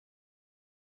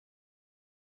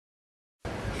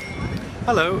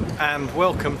Hello and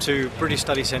welcome to British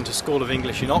Study Centre School of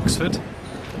English in Oxford.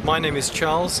 My name is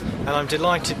Charles and I'm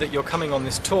delighted that you're coming on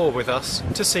this tour with us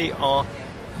to see our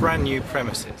brand new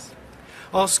premises.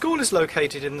 Our school is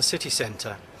located in the city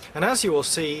centre, and as you will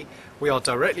see, we are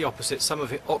directly opposite some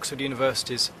of Oxford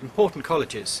University's important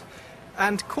colleges,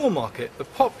 and Cornmarket, the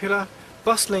popular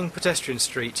bustling pedestrian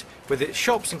street with its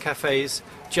shops and cafes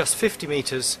just 50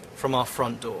 metres from our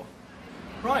front door.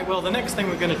 Right, well, the next thing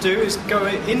we're going to do is go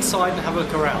inside and have a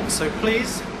look around, so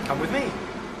please come with me.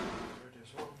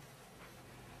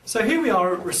 So here we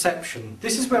are at reception.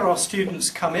 This is where our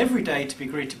students come every day to be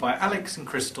greeted by Alex and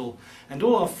Crystal and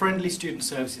all our friendly student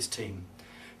services team,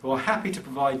 who are happy to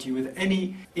provide you with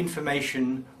any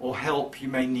information or help you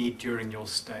may need during your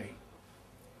stay.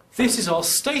 This is our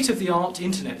state-of-the-art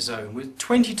internet zone with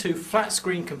 22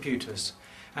 flat-screen computers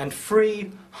and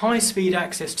free high-speed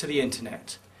access to the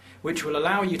internet, which will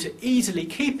allow you to easily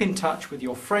keep in touch with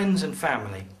your friends and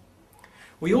family.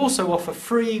 We also offer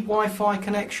free Wi-Fi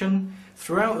connection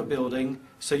throughout the building,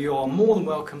 so you are more than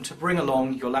welcome to bring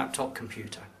along your laptop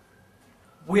computer.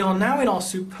 We are now in our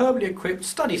superbly equipped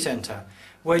study centre,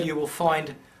 where you will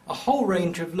find a whole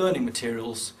range of learning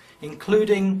materials,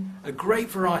 including a great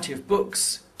variety of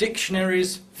books,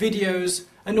 dictionaries, videos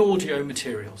and audio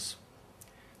materials.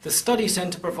 The study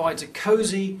centre provides a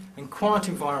cosy and quiet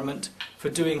environment for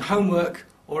doing homework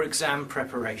or exam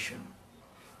preparation.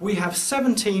 We have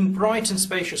 17 bright and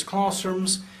spacious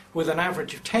classrooms with an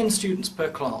average of 10 students per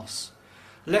class.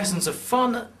 Lessons are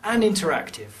fun and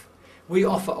interactive. We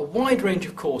offer a wide range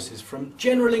of courses from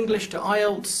General English to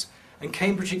IELTS and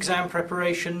Cambridge exam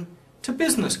preparation to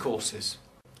business courses.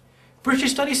 British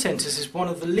Study Centres is one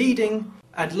of the leading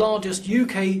and largest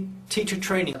UK teacher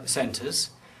training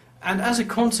centres, and as a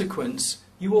consequence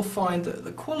you will find that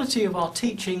the quality of our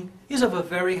teaching is of a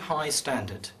very high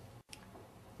standard.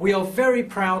 We are very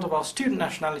proud of our student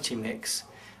nationality mix.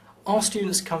 Our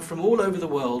students come from all over the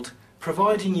world,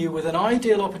 providing you with an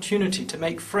ideal opportunity to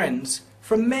make friends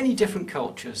from many different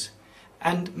cultures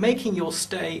and making your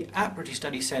stay at British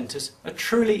Study Centres a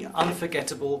truly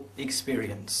unforgettable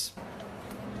experience.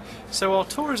 So our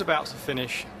tour is about to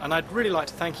finish, and I'd really like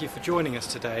to thank you for joining us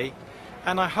today,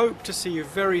 and I hope to see you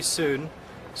very soon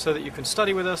so that you can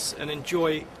study with us and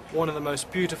enjoy one of the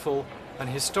most beautiful and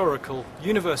historical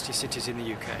university cities in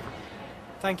the UK.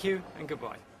 Thank you and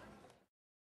goodbye.